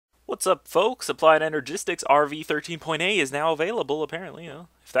What's up, folks? Applied Energistics RV 13.A is now available, apparently.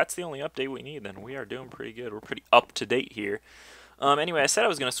 If that's the only update we need, then we are doing pretty good. We're pretty up to date here. Anyway, I said I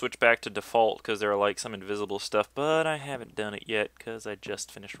was going to switch back to default because there are like some invisible stuff, but I haven't done it yet because I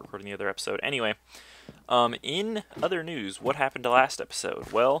just finished recording the other episode. Anyway, in other news, what happened to last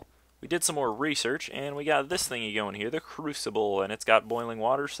episode? Well, we did some more research, and we got this thingy going here, the Crucible, and it's got boiling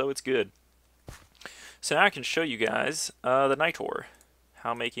water, so it's good. So now I can show you guys the Nitor.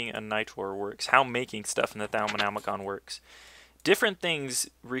 How making a Nitor works, how making stuff in the Thaumonomicon works. Different things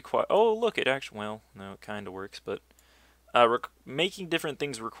require, oh look, it actually, well, no, it kind of works, but making different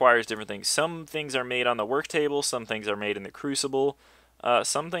things requires different things. Some things are made on the work table, some things are made in the Crucible,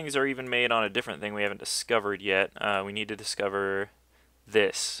 some things are even made on a different thing we haven't discovered yet. We need to discover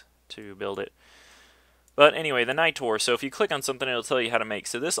this to build it. But anyway, the Nitor, so if you click on something, it'll tell you how to make.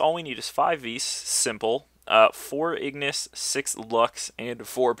 So this, all we need is 5 Vis, simple. 4 Ignis, 6 Lux, and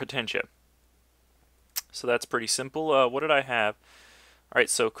 4 Potentia. So that's pretty simple. What did I have? Alright,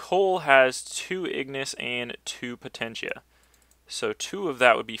 so coal has 2 Ignis and 2 Potentia. So 2 of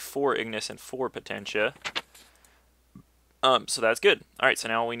that would be 4 Ignis and 4 Potentia. So that's good. Alright, so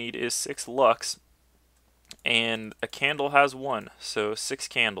now all we need is 6 Lux. And a candle has 1, so 6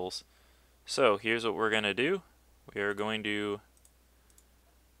 candles. So here's what we're going to do. We are going to...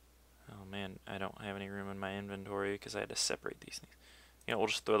 Oh man, I don't have any room in my inventory because I had to separate these things. You know, we'll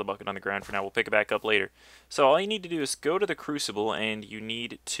just throw the bucket on the ground for now. We'll pick it back up later. So all you need to do is go to the Crucible, and you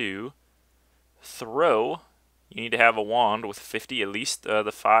need to throw. You need to have a wand with 50, at least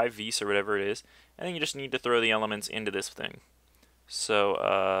the 5 Vis or whatever it is. And then you just need to throw the elements into this thing.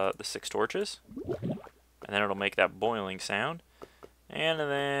 So the 6 torches. And then it'll make that boiling sound. And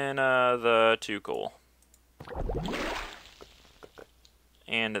then the 2 coal.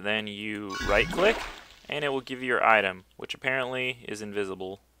 And then you right click and it will give you your item, which apparently is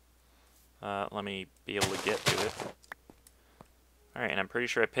invisible. Let me be able to get to it. Alright, and I'm pretty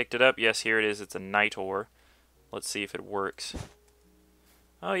sure I picked it up. Yes, here it is. It's a Nitor. Let's see if it works.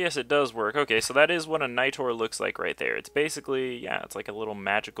 Oh yes, it does work. Okay, so that is what a Nitor looks like right there. It's basically, yeah, it's like a little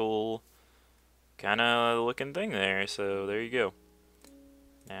magical kind of looking thing there. So there you go.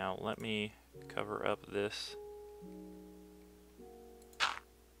 Now let me cover up this.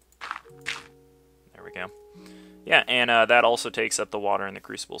 There we go. Yeah, and that also takes up the water in the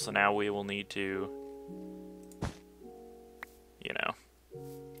Crucible, so now we will need to, you know,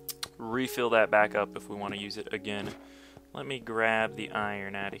 refill that back up if we want to use it again. Let me grab the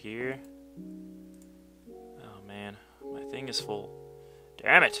iron out of here. Oh man, my thing is full.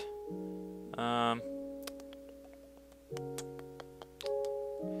 Damn it!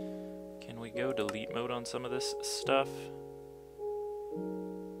 Can we go delete mode on some of this stuff?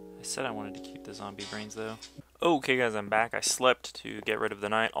 I said I wanted to keep the zombie brains though. Okay guys, I'm back. I slept to get rid of the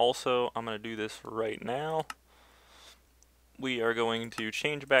night. Also, I'm going to do this right now. We are going to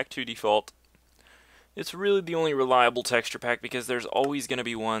change back to default. It's really the only reliable texture pack because there's always going to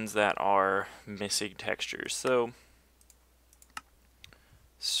be ones that are missing textures. So,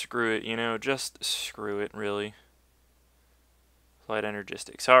 screw it, you know, just screw it really. Applied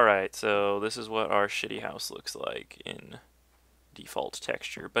Energistics. Alright, so this is what our shitty house looks like in default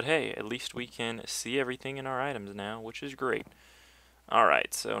texture, but hey, at least we can see everything in our items now, which is great.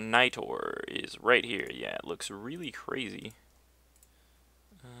 Alright, so Nitor is right here. Yeah, it looks really crazy.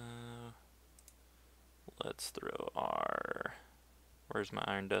 Let's throw our... Where's my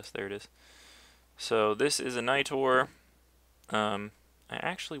iron dust? There it is. So this is a Nitor. I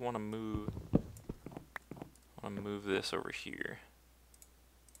actually want to move this over here.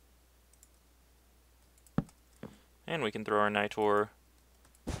 And we can throw our Nitor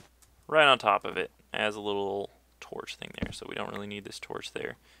right on top of it as a little torch thing there, so we don't really need this torch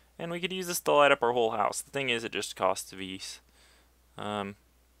there. And we could use this to light up our whole house. The thing is, it just costs Vis. We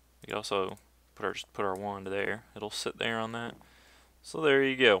could also put our wand there. It'll sit there on that. So there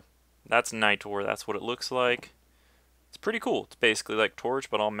you go. That's Nitor. That's what it looks like. It's pretty cool. It's basically like torch,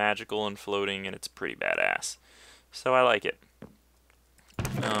 but all magical and floating, and it's pretty badass. So I like it.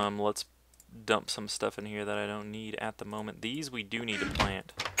 Let's dump some stuff in here that I don't need at the moment. These we do need to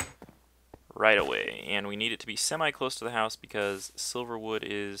plant right away, and we need it to be semi-close to the house because silver wood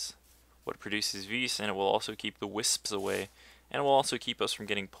is what produces Vis, and it will also keep the wisps away, and it will also keep us from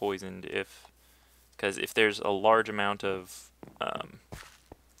getting poisoned because if there's a large amount of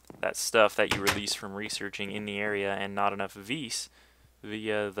that stuff that you release from researching in the area and not enough Vis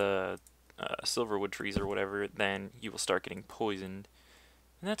via the silverwood trees or whatever, then you will start getting poisoned,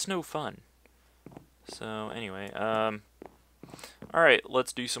 and that's no fun. So anyway, alright,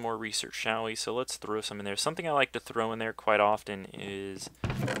 let's do some more research, shall we? So let's throw some in there. Something I like to throw in there quite often is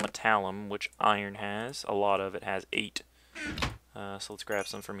tantalum, which iron has. A lot of it has 8. So let's grab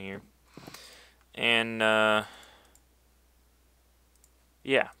some from here. And,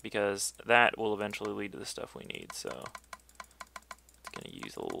 yeah, because that will eventually lead to the stuff we need, so it's going to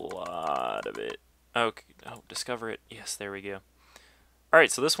use a lot of it. Okay, oh, discover it. Yes, there we go.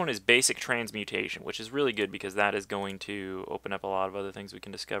 Alright, so this one is basic transmutation, which is really good because that is going to open up a lot of other things we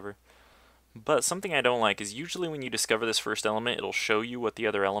can discover. But something I don't like is usually when you discover this first element, it'll show you what the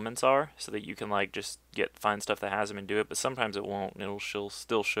other elements are, so that you can like just find stuff that has them and do it, but sometimes it won't, and it'll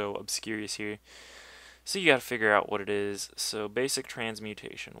still show Obscurious here. So you gotta figure out what it is. So basic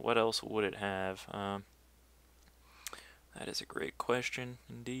transmutation, what else would it have? That is a great question,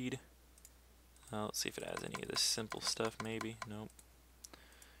 indeed. Let's see if it has any of this simple stuff, maybe. Nope.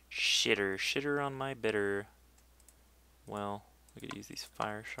 Shitter on my bitter. Well, we could use these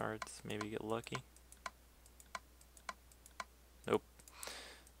fire shards, maybe get lucky. Nope.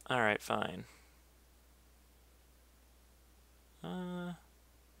 Alright, fine. You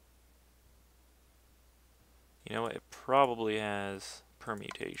know what? It probably has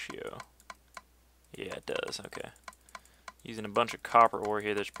permutatio. Yeah, it does. Okay. Using a bunch of copper ore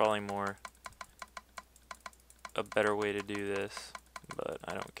here, there's probably a better way to do this, but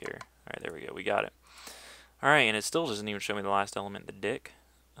I don't care. Alright, there we go. We got it. Alright, and it still doesn't even show me the last element, the dick.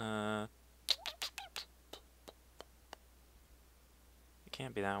 It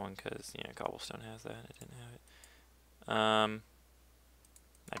can't be that one because, yeah, cobblestone has that. It didn't have it.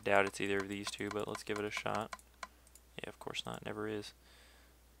 I doubt it's either of these two, but let's give it a shot. Yeah, of course not. Never is.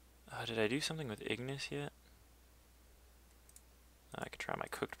 Did I do something with Ignis yet? I could try my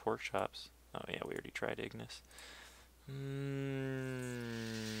cooked pork chops. Oh yeah, we already tried Ignis.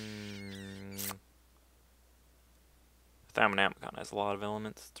 Thermonamicon has a lot of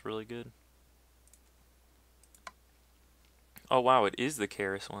elements. It's really good. Oh wow, it is the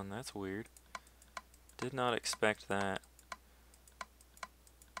Karis one. That's weird. Did not expect that.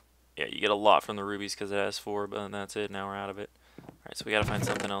 Yeah, you get a lot from the rubies because it has 4, but that's it. Now we're out of it. Alright, so we gotta find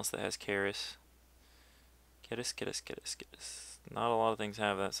something else that has Karis. Get us. Not a lot of things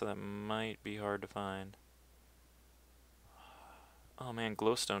have that, so that might be hard to find. Oh man,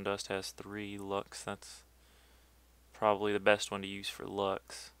 glowstone dust has 3 lux. That's probably the best one to use for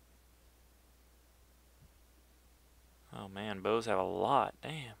lux. Oh man, bows have a lot.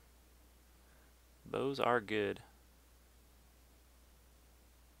 Damn. Bows are good.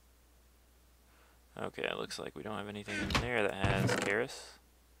 Okay, it looks like we don't have anything in there that has Karis.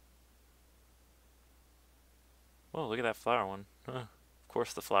 Whoa, look at that flower one. Huh. Of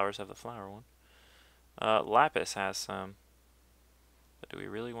course the flowers have the flower one. Lapis has some. But do we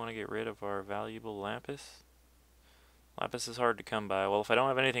really want to get rid of our valuable lapis? Lapis is hard to come by. Well, if I don't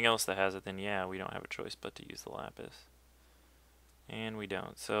have anything else that has it, then yeah, we don't have a choice but to use the lapis. And we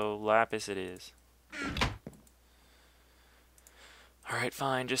don't. So lapis it is. Alright,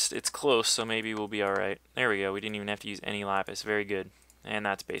 fine. It's close, so maybe we'll be alright. There we go. We didn't even have to use any lapis. Very good. And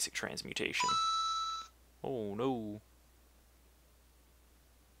that's basic transmutation. Oh, no.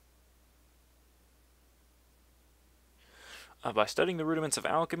 By studying the rudiments of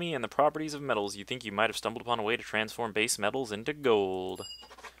alchemy and the properties of metals, you think you might have stumbled upon a way to transform base metals into gold.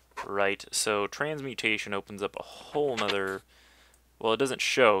 Right, so transmutation opens up a whole nother... Well, it doesn't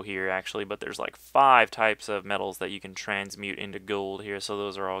show here, actually, but there's like 5 types of metals that you can transmute into gold here, so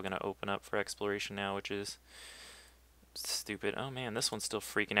those are all going to open up for exploration now, which is stupid. Oh man, this one's still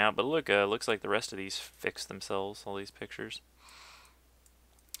freaking out, but look, looks like the rest of these fixed themselves, all these pictures.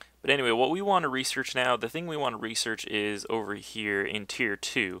 But anyway, what we want to research now, the thing we want to research is over here in Tier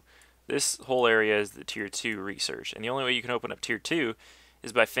 2. This whole area is the Tier 2 research, and the only way you can open up Tier 2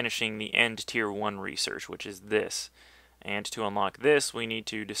 is by finishing the end Tier 1 research, which is this. And to unlock this, we need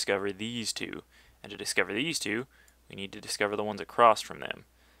to discover these 2. And to discover these 2, we need to discover the ones across from them.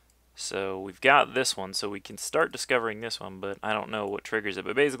 So we've got this one, so we can start discovering this one, but I don't know what triggers it.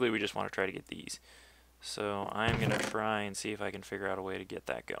 But basically, we just want to try to get these. So I'm going to try and see if I can figure out a way to get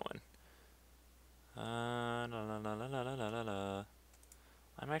that going. I'm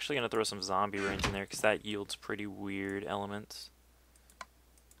actually going to throw some zombie range in there, because that yields pretty weird elements.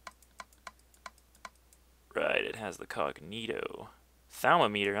 Right, it has the cognito.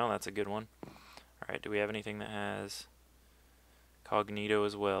 Thermometer, oh, that's a good one. Alright, do we have anything that has cognito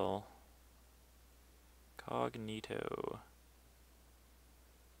as well? Cognito.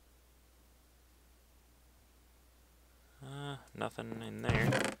 Nothing in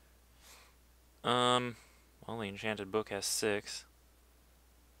there. Well, the enchanted book has 6.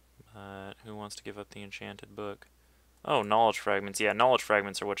 But who wants to give up the enchanted book? Oh, knowledge fragments. Yeah, knowledge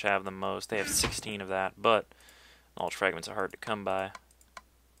fragments are what you have the most. They have 16 of that, but knowledge fragments are hard to come by.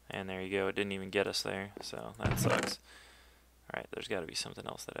 And there you go, it didn't even get us there, so that sucks. Alright, there's got to be something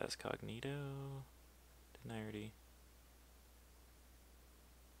else that has cognito. Didn't I already?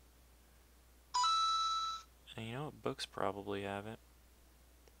 And you know what? Books probably have it.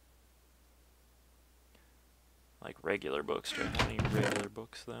 Like regular books. Do I have any regular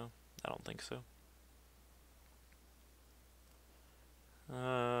books, though? I don't think so.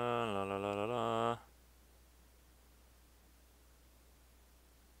 La la la la la.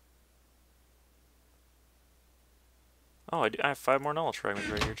 Oh, I have 5 more knowledge fragments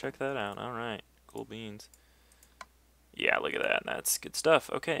right here. Check that out. Alright. Cool beans. Yeah, look at that. That's good stuff.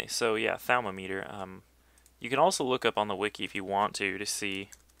 Okay, so yeah, thermometer. You can also look up on the wiki if you want to see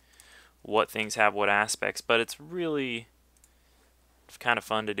what things have what aspects, but it's really kind of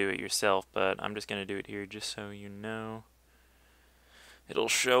fun to do it yourself, but I'm just going to do it here just so you know. It'll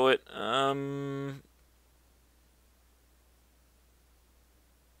show it.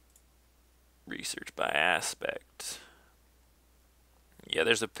 Research by aspect. Yeah,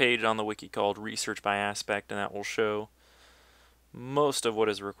 there's a page on the wiki called Research by Aspect, and that will show most of what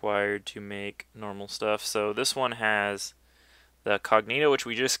is required to make normal stuff. So this one has the cognito, which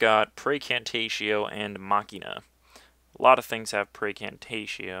we just got, precantatio, and machina. A lot of things have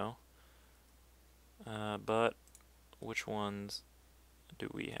precantatio, but which ones do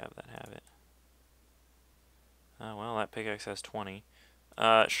we have that have it? Well, that pickaxe has 20.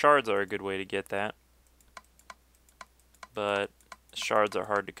 Shards are a good way to get that, but shards are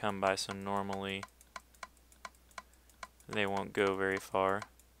hard to come by, so normally they won't go very far.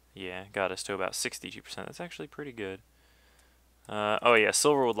 Yeah, got us to about 62%. That's actually pretty good. Oh yeah,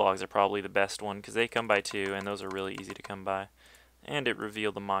 silverwood logs are probably the best one because they come by 2, and those are really easy to come by. And it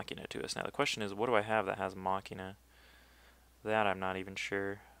revealed the machina to us. Now the question is, what do I have that has machina? That I'm not even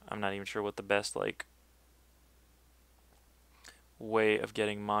sure. I'm not even sure what the best way of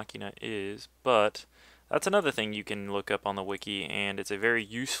getting machina is, but that's another thing you can look up on the wiki, and it's a very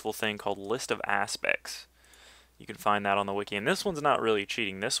useful thing called list of aspects. You can find that on the wiki, and this one's not really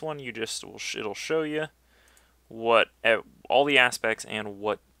cheating. This one you just it'll show you what all the aspects and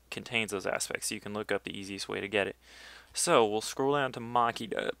what contains those aspects, so you can look up the easiest way to get it. So we'll scroll down to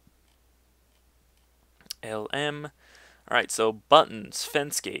machina. LM. Alright, so buttons,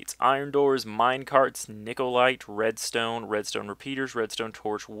 fence gates, iron doors, mine carts, nicolite, redstone, redstone repeaters, redstone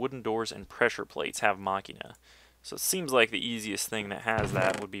torch, wooden doors, and pressure plates have machina. So it seems like the easiest thing that has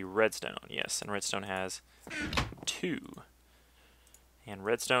that would be redstone. Yes, and redstone has 2. And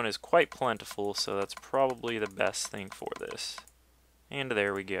redstone is quite plentiful, so that's probably the best thing for this. And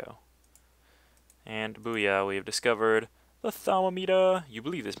there we go. And booyah, we have discovered the thermometer. You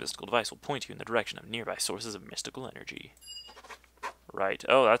believe this mystical device will point you in the direction of nearby sources of mystical energy. Right.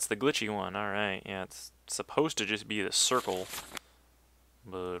 Oh, that's the glitchy one. Alright. Yeah, it's supposed to just be the circle.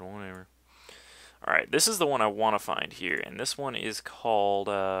 But whatever. Alright, this is the one I want to find here. And this one is called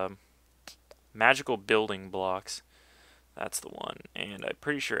magical building blocks. That's the one. And I'm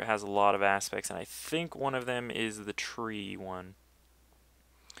pretty sure it has a lot of aspects. And I think one of them is the tree one.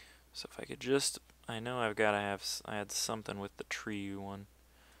 So if I could just... I know I've got to have... I had something with the tree one.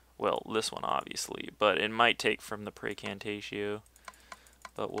 Well, this one, obviously. But it might take from the precantatio.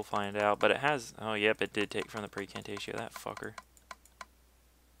 But we'll find out. But it has... Oh, yep, it did take from the precantatio. That fucker.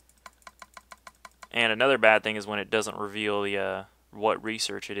 And another bad thing is when it doesn't reveal the what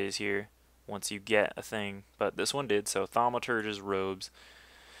research it is here once you get a thing. But this one did. So, Thaumaturge's robes.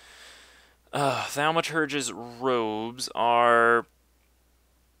 Thaumaturge's robes are...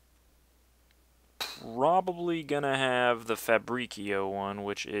 probably gonna have the Fabricio one,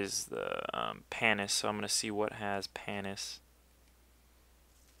 which is the Panis. So I'm gonna see what has Panis.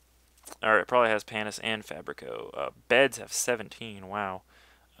 Or it probably has Panis and Fabrico. Beds have 17. Wow.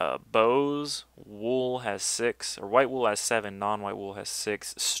 Bows, wool has 6, or white wool has 7. Non-white wool has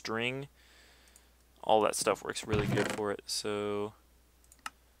 6. String, all that stuff works really good for it. So,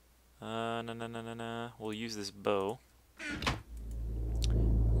 we'll use this bow.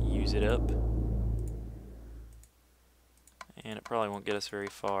 Use it up. And it probably won't get us very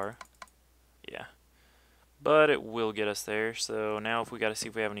far. Yeah. But it will get us there. So now if we gotta see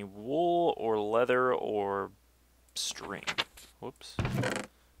if we have any wool or leather or string. Whoops.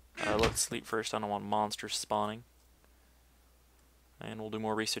 Let's sleep first. I don't want monsters spawning. And we'll do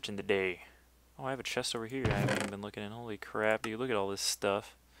more research in the day. Oh, I have a chest over here I haven't even been looking in. Holy crap, dude. Look at all this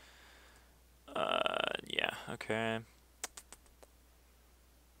stuff. Yeah, okay.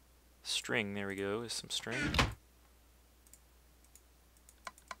 String, there we go. Is some string.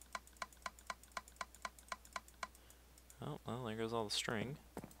 Oh, well, there goes all the string.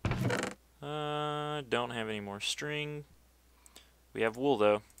 Don't have any more string. We have wool,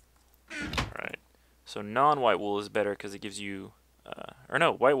 though. So non-white wool is better because it gives you, or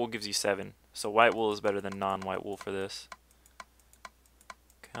no, white wool gives you 7. So white wool is better than non-white wool for this.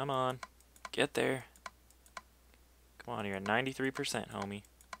 Come on, get there. Come on, you're at 93%, homie.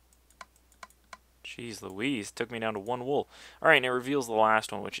 Jeez Louise, took me down to 1 wool. Alright, and it reveals the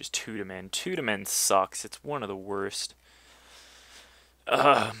last one, which is 2 to men. 2 to men sucks. It's one of the worst.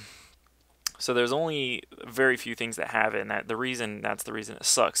 So there's only very few things that have it, and that's the reason it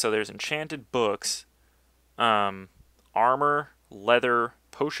sucks. So there's enchanted books, armor, leather,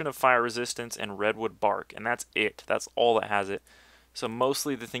 potion of fire resistance, and redwood bark, and that's it. That's all that has it. So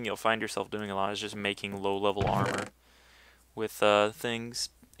mostly the thing you'll find yourself doing a lot is just making low-level armor with things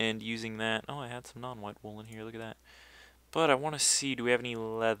and using that. Oh, I had some non-white wool in here. Look at that. But I want to see, do we have any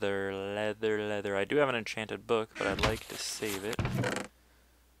leather? Leather. I do have an enchanted book, but I'd like to save it.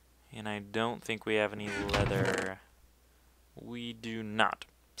 And I don't think we have any leather. We do not.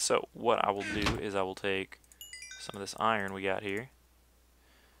 So what I will do is I will take some of this iron we got here,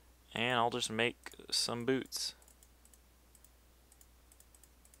 and I'll just make some boots.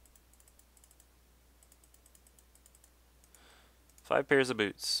 Five pairs of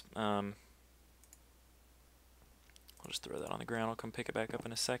boots. I'll just throw that on the ground. I'll come pick it back up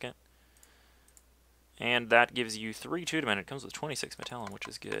in a second. And that gives you 3 2-to-men. It comes with 26 metallum, which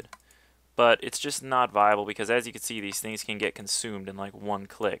is good. But it's just not viable because, as you can see, these things can get consumed in like 1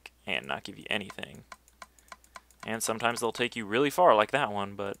 click and not give you anything. And sometimes they'll take you really far, like that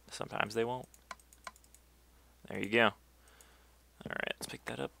one, but sometimes they won't. There you go. Alright, let's pick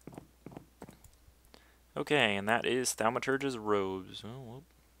that up. Okay, and that is Thaumaturge's robes. Oh, well.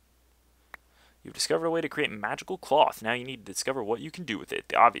 You've discovered a way to create magical cloth. Now you need to discover what you can do with it.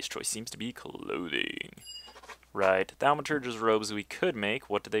 The obvious choice seems to be clothing. Right. Thaumaturge's robes we could make.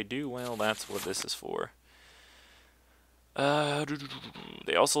 What do they do? Well, that's what this is for.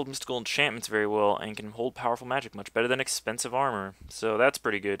 They also hold mystical enchantments very well and can hold powerful magic much better than expensive armor. So that's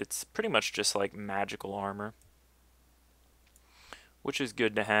pretty good. It's pretty much just like magical armor, which is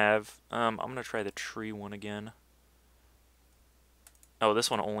good to have. I'm going to try the tree one again. Oh,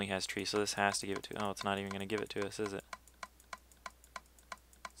 this one only has tree, so this has to give it to... Oh, it's not even going to give it to us, is it?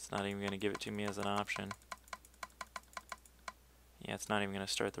 It's not even going to give it to me as an option. Yeah, it's not even going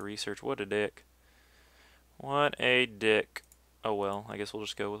to start the research. What a dick. What a dick. Oh well, I guess we'll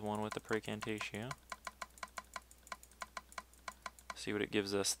just go with one with the Praecantatio. See what it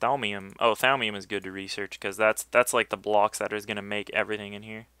gives us. Thaumium. Oh, Thaumium is good to research because that's like the blocks that is going to make everything in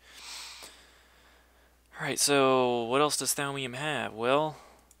here. Alright, so what else does Thaumium have? Well,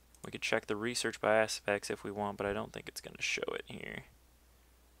 we could check the research by aspects if we want, but I don't think it's going to show it here.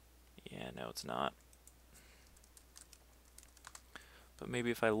 Yeah, no, it's not. But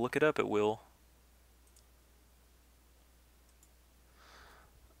maybe if I look it up, it will.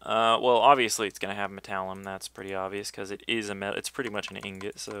 Well, obviously it's going to have metallum. That's pretty obvious because it is a metal. It's pretty much an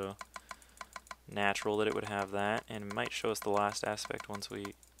ingot, so natural that it would have that. And it might show us the last aspect once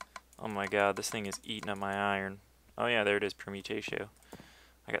we... Oh my god, this thing is eating up my iron. Oh yeah, there it is, permutatio.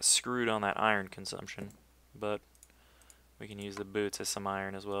 I got screwed on that iron consumption, but we can use the boots as some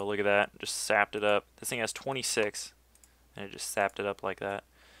iron as well. Look at that, just sapped it up. This thing has 26, and it just sapped it up like that.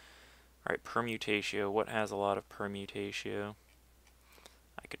 Alright, permutatio. What has a lot of permutatio?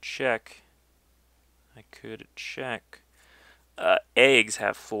 I could check. Eggs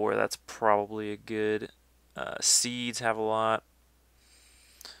have 4. That's probably a good. Seeds have a lot.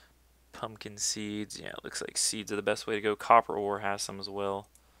 Pumpkin seeds. Yeah, it looks like seeds are the best way to go. Copper ore has some as well.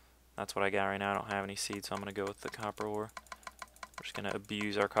 That's what I got right now. I don't have any seeds, so I'm going to go with the copper ore. We're just going to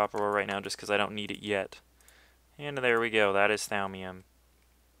abuse our copper ore right now just because I don't need it yet. And there we go. That is Thaumium.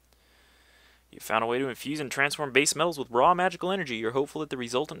 You found a way to infuse and transform base metals with raw magical energy. You're hopeful that the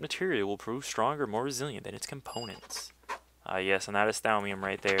resultant material will prove stronger, more resilient than its components. Yes, and that is Thaumium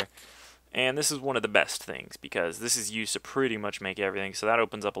right there. And this is one of the best things because this is used to pretty much make everything. So that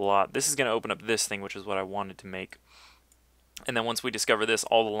opens up a lot. This is going to open up this thing, which is what I wanted to make. And then once we discover this,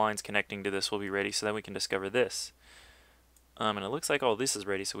 all the lines connecting to this will be ready. So then we can discover this. And it looks like all this is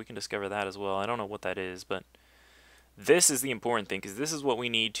ready, so we can discover that as well. I don't know what that is, but this is the important thing because this is what we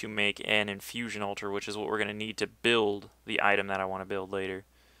need to make an infusion altar, which is what we're going to need to build the item that I want to build later.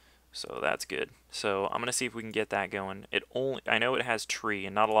 So that's good. So I'm going to see if we can get that going. I know it has tree,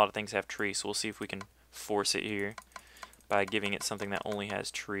 and not a lot of things have tree, so we'll see if we can force it here by giving it something that only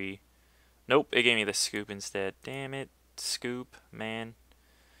has tree. Nope, it gave me the scoop instead. Damn it, scoop, man.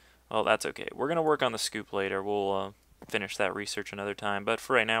 Well, that's okay. We're going to work on the scoop later. We'll finish that research another time, but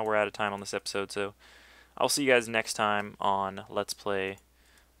for right now, we're out of time on this episode, so I'll see you guys next time on Let's Play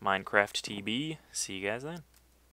MinecraFTB. See you guys then.